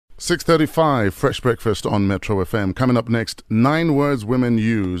6:35, Fresh Breakfast on Metro FM. Coming up next, 9 words women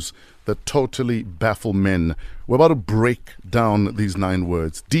use that totally baffle men. We're about to break down these 9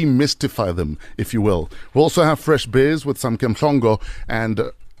 words, demystify them, if you will. We'll also have fresh beers with some Kemhlongo and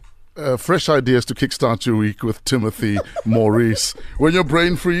fresh ideas to kickstart your week with Timothy Maurice. When your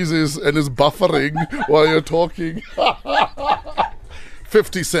brain freezes and is buffering while you're talking.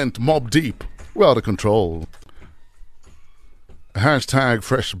 50 Cent, Mob Deep. We're out of control. Hashtag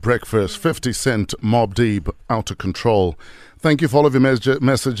Fresh Breakfast, 50 Cent, Mob Deep, out of control. Thank you for all of your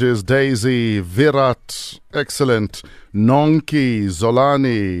messages. Daisy, Virat, excellent. Nonki,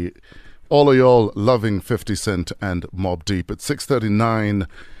 Zolani, all of y'all loving 50 Cent and Mob Deep. At 6:39,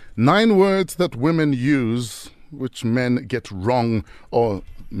 9 words that women use which men get wrong or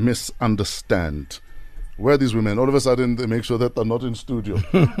misunderstand. Where are these women? All of a sudden they make sure that they're not in studio.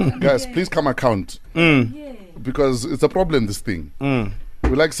 Guys, please come account. Because it's a problem, this thing. We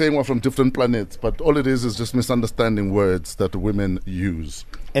like saying we're from different planets, but all it is just misunderstanding words that women use.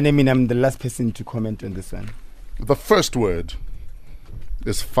 And I mean, I'm the last person to comment on this one. The first word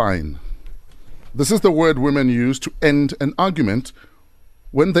is fine. This is the word women use to end an argument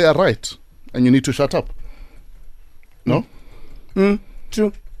when they are right and you need to shut up. No?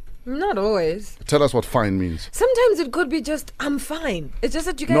 True. Not always. Tell us what fine means. Sometimes it could be just, I'm fine. It's just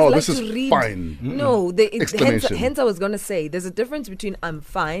that you guys No, like this to is read. fine. No, Exclamation. hence I was going to say, there's a difference between I'm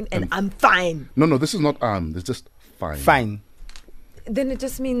fine and I'm fine. No, this is not it's just fine. Fine. Then it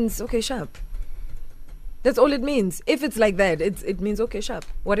just means, okay, sharp. That's all it means. If it's like that, it means, okay, sharp.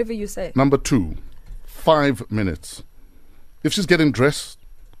 Whatever you say. Number 2, 5 minutes. If she's getting dressed,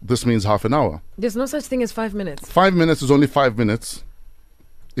 this means half an hour. There's no such thing as 5 minutes. 5 minutes is only 5 minutes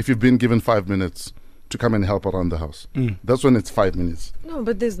if you've been given 5 minutes to come and help around the house. That's when it's 5 minutes. No,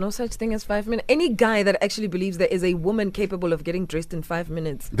 but there's no such thing as 5 minutes. Any guy that actually believes there is a woman capable of getting dressed in 5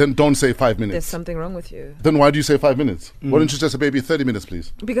 minutes, Then don't say 5 minutes. there's something wrong with you. Then why do you say 5 minutes? Why don't you just say, baby, 30 minutes,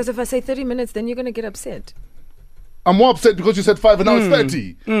 please? Because if I say 30 minutes, then you're going to get upset. I'm more upset because you said 5 and now it's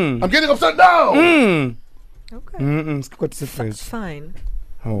 30. I'm getting upset now. Okay. It's Fine.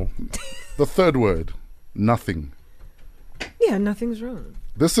 Oh. The third word, nothing. Yeah, nothing's wrong.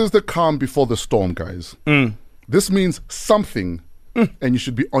 This is the calm before the storm, guys. This means something, and you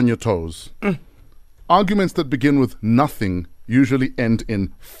should be on your toes. Arguments that begin with nothing usually end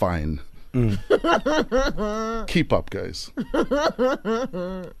in fine. Keep up, guys.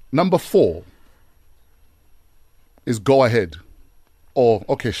 Number 4 is go ahead or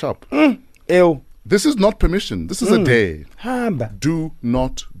okay, sharp. Ew. This is not permission. This is a day. Hamba. Do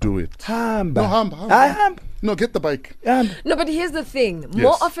not do it. Hamba. No, hamba. No, get the bike. No, but here's the thing.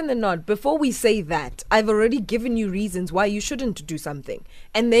 More often than not, before we say that, I've already given you reasons why you shouldn't do something.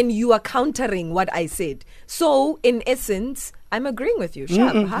 And then you are countering what I said. So, in essence, I'm agreeing with you.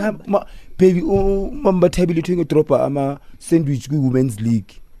 Sharp. Baby, mamba tabili to drop a sandwich women's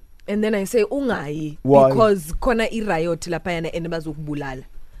league. And then I say, ungai. Why? Because kona irayo tilapayana enebazukubulala.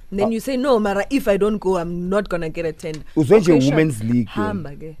 Then you say, no, Mara, if I don't go, I'm not going to get attended. Okay, women's league.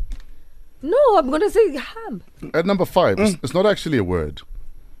 Hamba. No, I'm going to say ham. At number 5, it's not actually a word.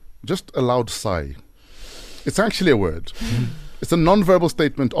 Just a loud sigh. It's actually a word. It's a non-verbal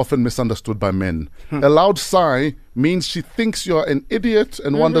statement often misunderstood by men. A loud sigh means she thinks you're an idiot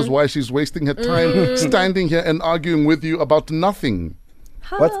and wonders why she's wasting her time standing here and arguing with you about nothing.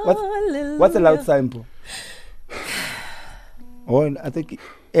 What's a loud sigh? Oh, I think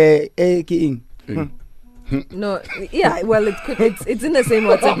No, yeah, well, it's in the same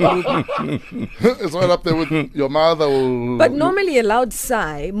WhatsApp group. It's right up there with your mother. But normally a loud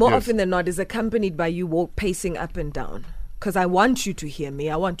sigh, more often than not, is accompanied by you pacing up and down. Because I want you to hear me.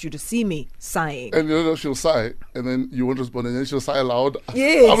 I want you to see me sighing. And you know, she'll sigh, and then you won't respond, and then she'll sigh aloud.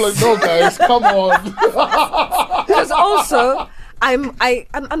 Yes. I'm like, no, guys, come on. Because also,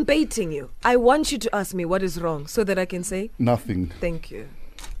 I'm baiting you. I want you to ask me what is wrong so that I can say Nothing. thank you.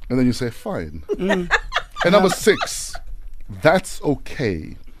 And then you say, fine. And number 6, that's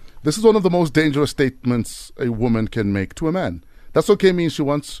okay. This is one of the most dangerous statements a woman can make to a man. That's okay means she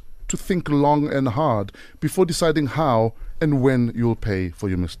wants to think long and hard before deciding how and when you'll pay for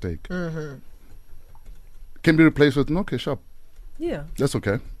your mistake. Can be replaced with, okay, sharp. Yeah. That's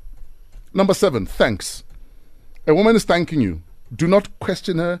okay. Number 7, thanks. A woman is thanking you. Do not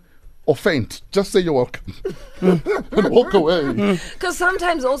question her or faint. Just say you're welcome and walk away. Because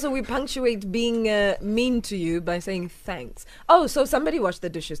sometimes also we punctuate being mean to you by saying thanks. Oh, so somebody washed the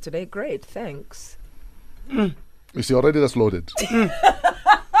dishes today. Great, thanks. You see, already that's loaded.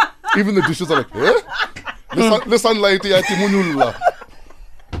 Even the dishes are like, eh? Listen, lady,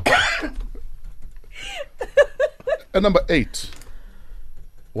 And number 8,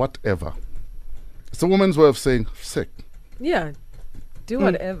 whatever. It's a woman's way of saying sick. Yeah, do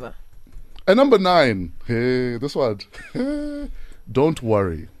whatever. And number 9, hey, this one. Don't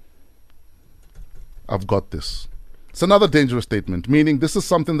worry. I've got this. It's another dangerous statement, meaning this is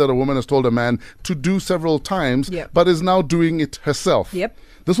something that a woman has told a man to do several times, but is now doing it herself. Yep.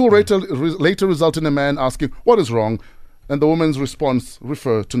 This will later result in a man asking, what is wrong? And the woman's response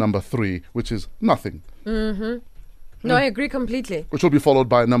refer to number 3, which is nothing. No, I agree completely. Which will be followed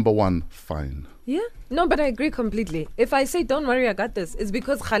by number 1, fine. Yeah. No, but I agree completely. If I say, don't worry, I got this, it's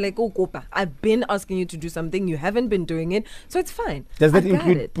because I've been asking you to do something, you haven't been doing it, so it's fine. Does that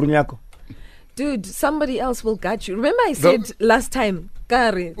include Prunyako? Dude, somebody else will got you. Remember I said last time,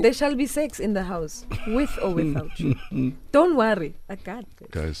 Kari, there shall be sex in the house, with or without you. Don't worry, I got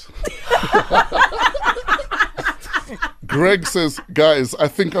it. Guys. Greg says, guys, I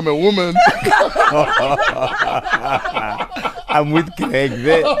think I'm a woman. I'm with Greg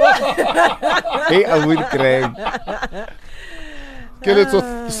there. Hey, I'm with Greg.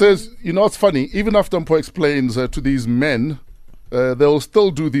 Keleto says, you know what's funny? Even after Mpo explains to these men, they'll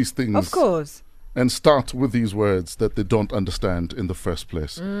still do these things. Of course. And start with these words that they don't understand in the first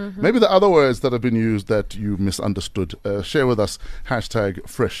place. Maybe the other words that have been used that you misunderstood. Share with us,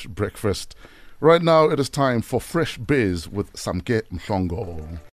 #FreshBreakfast. Right now, it is time for Fresh Biz with Samke Mhlongo.